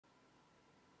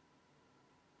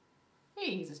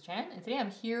Hey, this is Chan, and today I'm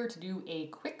here to do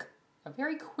a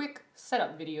very quick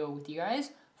setup video with you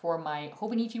guys for my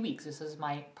Hobonichi Weeks. This is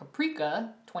my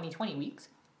Paprika 2020 weeks,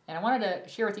 and I wanted to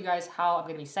share with you guys how I'm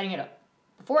going to be setting it up.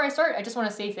 Before I start, I just want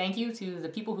to say thank you to the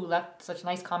people who left such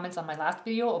nice comments on my last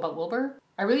video about Wilbur.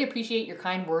 I really appreciate your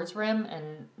kind words for him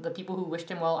and the people who wished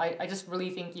him well. I just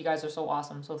really think you guys are so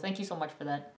awesome, so thank you so much for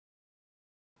that.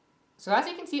 So as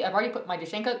you can see, I've already put my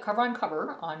Dashenka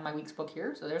cover on my weeks book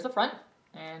here. So there's the front.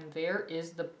 And there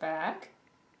is the back.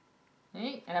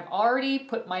 Okay. And I've already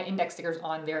put my index stickers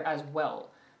on there as well.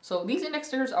 So these index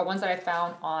stickers are ones that I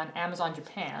found on Amazon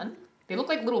Japan. They look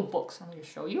like little books. Let me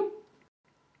just show you.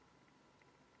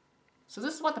 So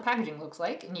this is what the packaging looks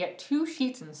like. And you get 2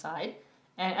 sheets inside.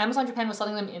 And Amazon Japan was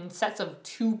selling them in sets of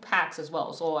 2 packs as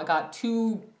well. So I got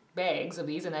 2 bags of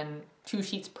these and then 2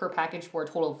 sheets per package for a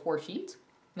total of 4 sheets.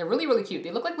 And they're really, really cute.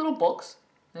 They look like little books.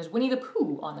 There's Winnie the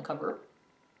Pooh on the cover.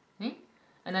 Okay.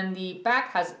 And then the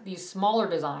back has these smaller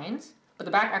designs, but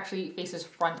the back actually faces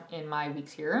front in my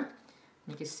weeks here. And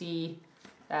you can see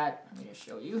that, let me just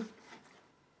show you.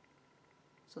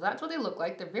 So that's what they look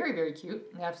like. They're very, very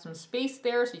cute. They have some space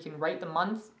there so you can write the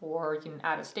month, or you can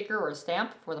add a sticker or a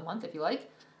stamp for the month if you like.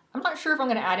 I'm not sure if I'm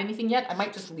going to add anything yet. I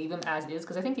might just leave them as is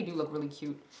because I think they do look really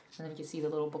cute. And then you can see the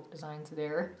little book designs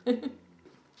there.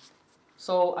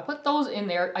 So I put those in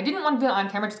there. I didn't want to do it on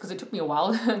camera just because it took me a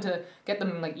while to get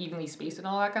them like evenly spaced and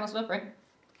all that kind of stuff, right?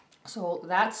 So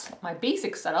that's my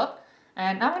basic setup.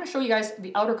 And now I'm going to show you guys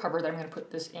the outer cover that I'm going to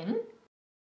put this in.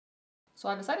 So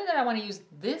I've decided that I want to use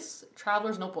this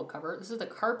Traveler's Notebook cover. This is the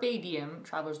Carpe Diem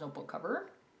Traveler's Notebook cover.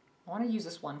 I want to use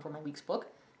this one for my week's book.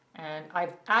 And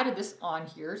I've added this on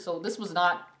here. So this was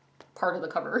not part of the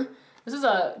cover. This is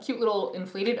a cute little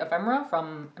inflated ephemera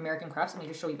from American Crafts. Let me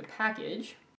just show you the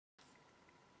package.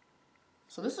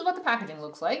 So this is what the packaging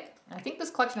looks like. And I think this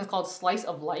collection is called Slice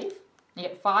of Life. You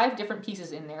get 5 different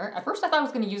pieces in there. At first I thought I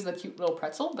was going to use the cute little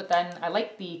pretzel, but then I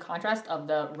liked the contrast of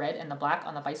the red and the black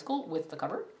on the bicycle with the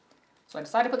cover. So I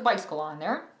decided to put the bicycle on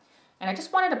there. And I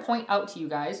just wanted to point out to you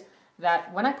guys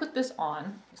that when I put this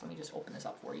on, so let me just open this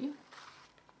up for you.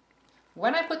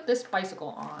 When I put this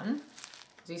bicycle on,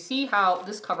 so you see how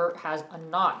this cover has a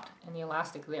knot in the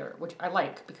elastic there, which I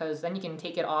like because then you can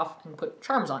take it off and put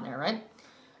charms on there, right?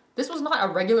 This was not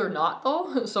a regular knot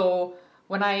though, so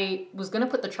when I was going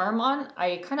to put the charm on,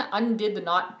 I kind of undid the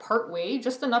knot part way,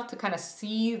 just enough to kind of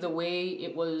see the way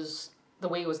it was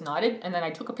knotted, and then I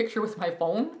took a picture with my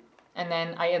phone, and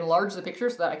then I enlarged the picture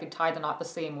so that I could tie the knot the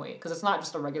same way, because it's not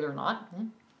just a regular knot.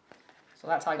 So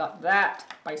that's how I got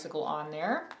that bicycle on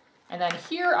there. And then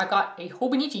here I got a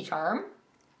Hobonichi charm.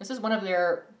 This is one of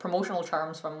their promotional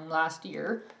charms from last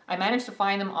year. I managed to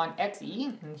find them on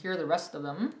Etsy, and here are the rest of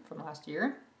them from last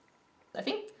year. I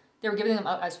think they were giving them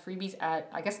out as freebies at,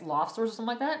 I guess, loft stores or something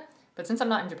like that. But since I'm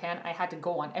not in Japan, I had to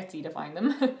go on Etsy to find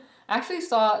them. I actually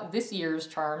saw this year's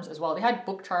charms as well. They had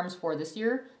book charms for this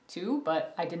year too,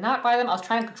 but I did not buy them. I was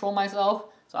trying to control myself,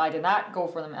 so I did not go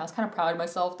for them. I was kind of proud of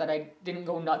myself that I didn't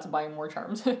go nuts buying more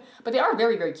charms. But they are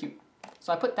very, very cute.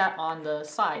 So I put that on the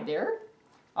side there.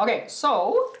 Okay,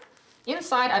 so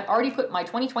inside I've already put my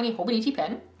 2020 Hobonichi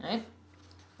pen, right?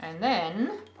 And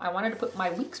then I wanted to put my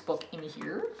week's book in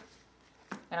here.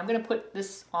 And I'm going to put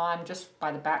this on just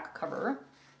by the back cover.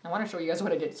 I want to show you guys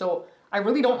what I did. So I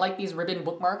really don't like these ribbon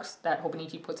bookmarks that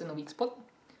Hobonichi puts in the week's book.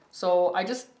 So I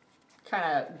just kind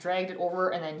of dragged it over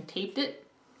and then taped it.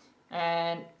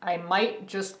 And I might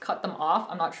just cut them off.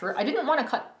 I'm not sure. I didn't want to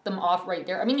cut them off right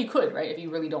there. I mean, you could, right, if you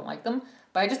really don't like them.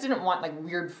 But I just didn't want like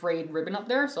weird frayed ribbon up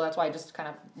there. So that's why I just kind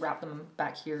of wrapped them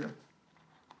back here.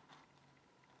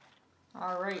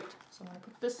 All right. So I'm going to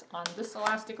put this on this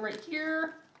elastic right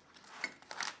here.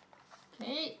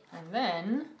 Okay, and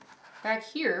then back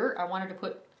here, I wanted to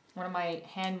put one of my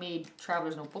handmade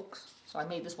traveler's notebooks. So I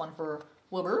made this one for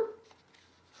Wilbur.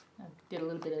 I did a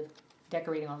little bit of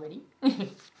decorating already.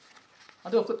 I'll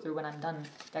do a flip through when I'm done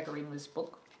decorating this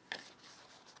book.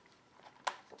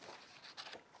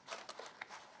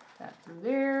 That through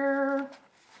there.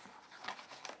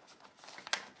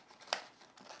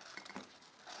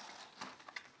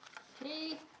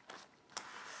 Okay.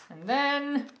 And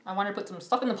then I wanted to put some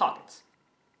stuff in the pockets.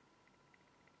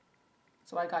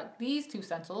 So I got these 2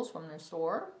 stencils from their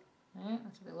store. Okay,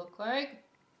 that's what they look like.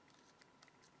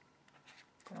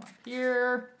 Put them up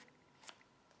here.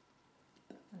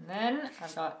 And then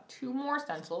I've got 2 more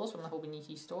stencils from the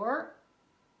Hobonichi store.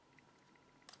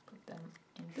 Put them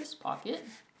in this pocket.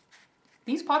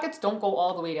 These pockets don't go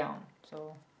all the way down,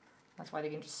 so that's why they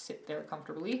can just sit there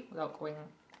comfortably without going,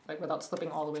 like, without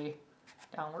slipping all the way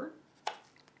downward.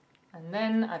 And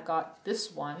then I've got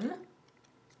this one,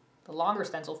 the longer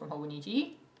stencil from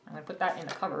Hobonichi. I'm going to put that in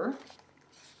the cover.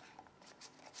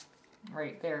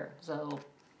 right there. There's a little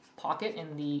pocket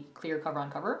in the clear cover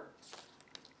on cover.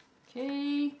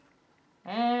 Okay.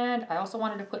 And I also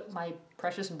wanted to put my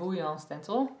precious bouillon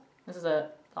stencil. This is a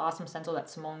awesome stencil that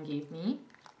Simone gave me.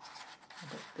 I'll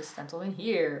put this stencil in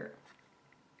here.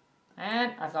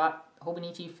 And I've got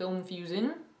Hobonichi Film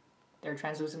Fusion, their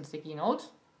translucent sticky notes.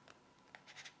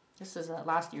 This is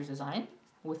last year's design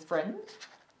with friends.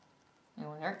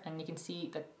 And you can see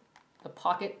that the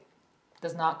pocket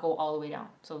does not go all the way down.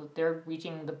 So they're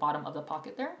reaching the bottom of the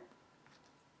pocket there.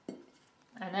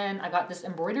 And then I got this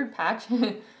embroidered patch.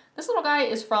 This little guy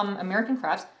is from American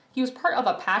Crafts. He was part of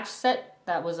a patch set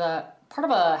that was part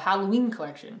of a Halloween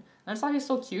collection. And I just thought he was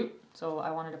so cute, so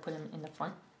I wanted to put him in the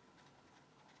front.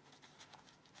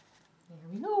 There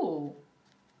we go.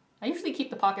 I usually keep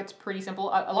the pockets pretty simple.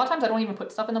 A lot of times I don't even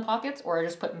put stuff in the pockets, or I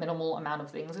just put minimal amount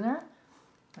of things in there.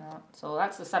 So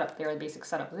that's the setup there, the basic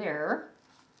setup there.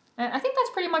 And I think that's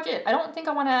pretty much it. I don't think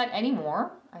I want to add any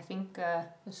more. I think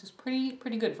this is pretty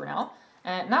good for now.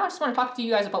 And now I just want to talk to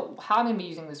you guys about how I'm going to be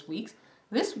using this week's.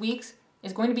 This week's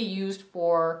is going to be used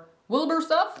for Wilbur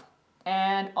stuff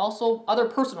and also other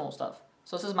personal stuff.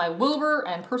 So this is my Wilbur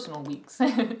and personal weeks.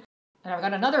 And I've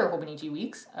got another Hobonichi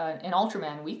Weeks, an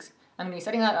Ultraman Weeks. I'm going to be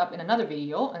setting that up in another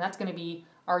video, and that's going to be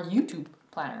our YouTube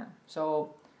planner.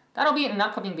 So that'll be in an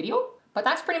upcoming video. But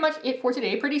that's pretty much it for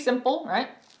today. Pretty simple, right?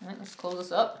 All right, let's close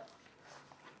this up.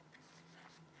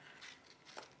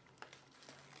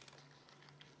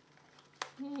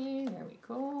 Okay, there we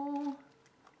go.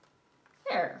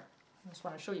 There. I just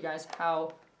want to show you guys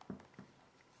how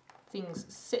things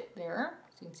sit there.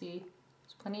 So you can see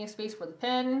there's plenty of space for the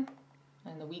pen,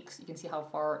 and the weeks, you can see how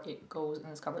far it goes in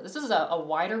this cover. This is a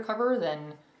wider cover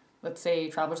than, let's say,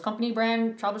 Traveler's Company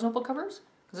brand Traveler's Notebook covers,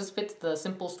 because this fits the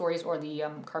Simple Stories or the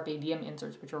Carpe Diem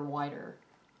inserts, which are wider.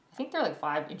 I think they're like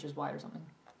 5 inches wide or something.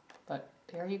 But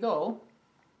there you go.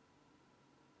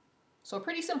 So a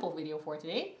pretty simple video for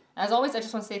today. As always, I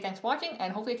just want to say thanks for watching,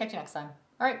 and hopefully I'll catch you next time.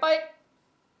 Alright, bye!